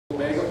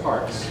of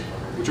hearts,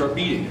 which are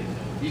beating,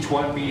 each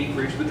one beating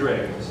for each of the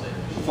dragons.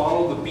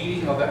 Follow the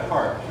beating of that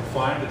heart to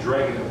find the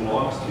dragon that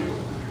belongs to you.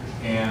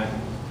 And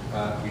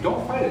you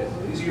don't fight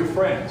it. These are your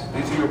friends.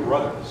 These are your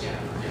brothers.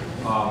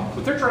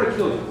 But they're trying to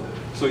kill you.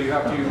 So you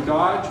have to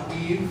dodge,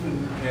 weave,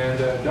 and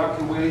duck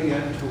your way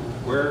into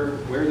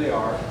where they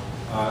are,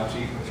 so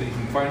you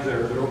can find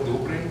the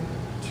opening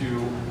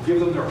to give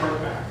them their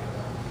heart back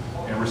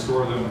and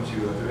restore them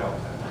to health,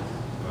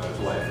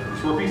 to life.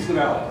 Restore peace to the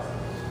valley.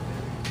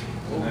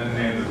 And then the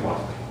end of the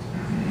one.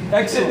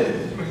 Excellent.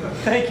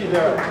 Thank you,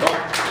 Darryl.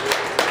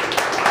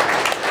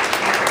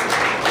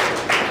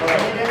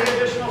 Any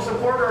additional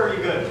support, or are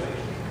you good?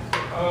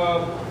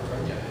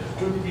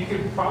 You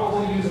could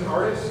probably use an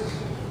artist.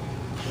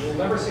 You'll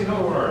never see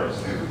no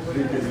artist. I'm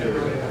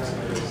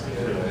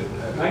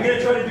going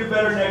to try to do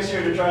better next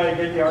year to try to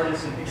get the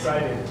artists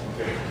excited.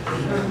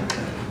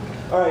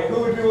 All right, who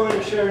would be willing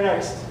to share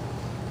next?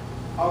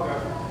 I'll go.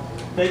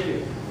 Thank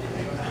you.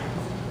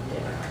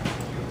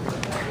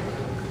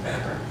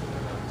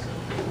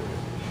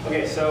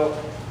 Okay, so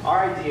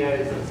our idea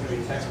is that it's going to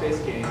be a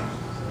text-based game,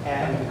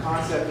 and the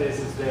concept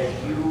is that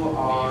you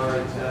are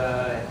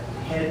the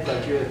head,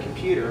 like you're the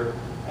computer,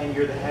 and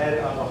you're the head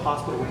of a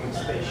hospital wing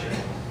spaceship.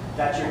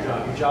 That's your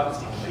job. Your job is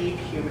to keep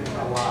humans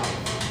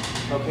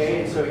alive.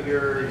 Okay, and so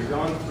you're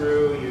going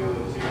through, you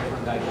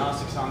run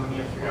diagnostics on them,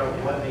 you have to figure out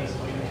what makes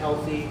them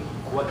healthy,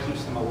 what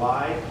keeps them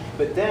alive.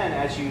 But then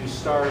as you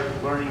start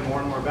learning more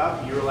and more about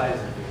them, you realize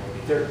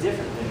they're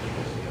different than you.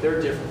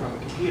 They're different from a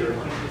computer. A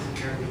human is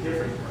inherently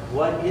different.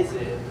 What is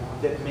it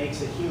that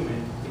makes a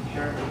human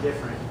inherently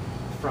different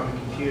from a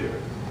computer?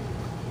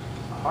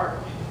 A heart.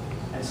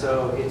 And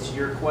so it's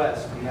your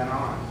quest from then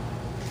on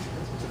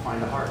to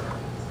find a heart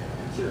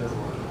and to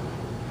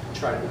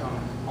try to become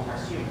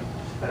almost human,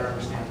 better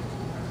understand.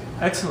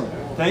 Excellent.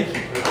 Thank you. Do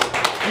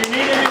you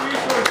need any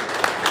resources?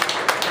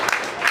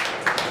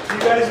 Do you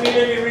guys need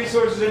any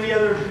resources, any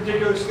other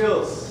particular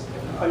skills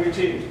on your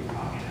team?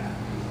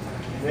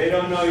 They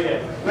don't know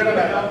yet. We don't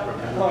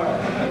know. All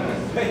right.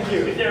 Thank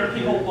you. If there are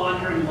people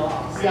wandering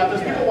lost. Yeah,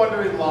 there's people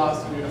wondering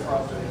lost. We just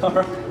lost it. All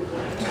right.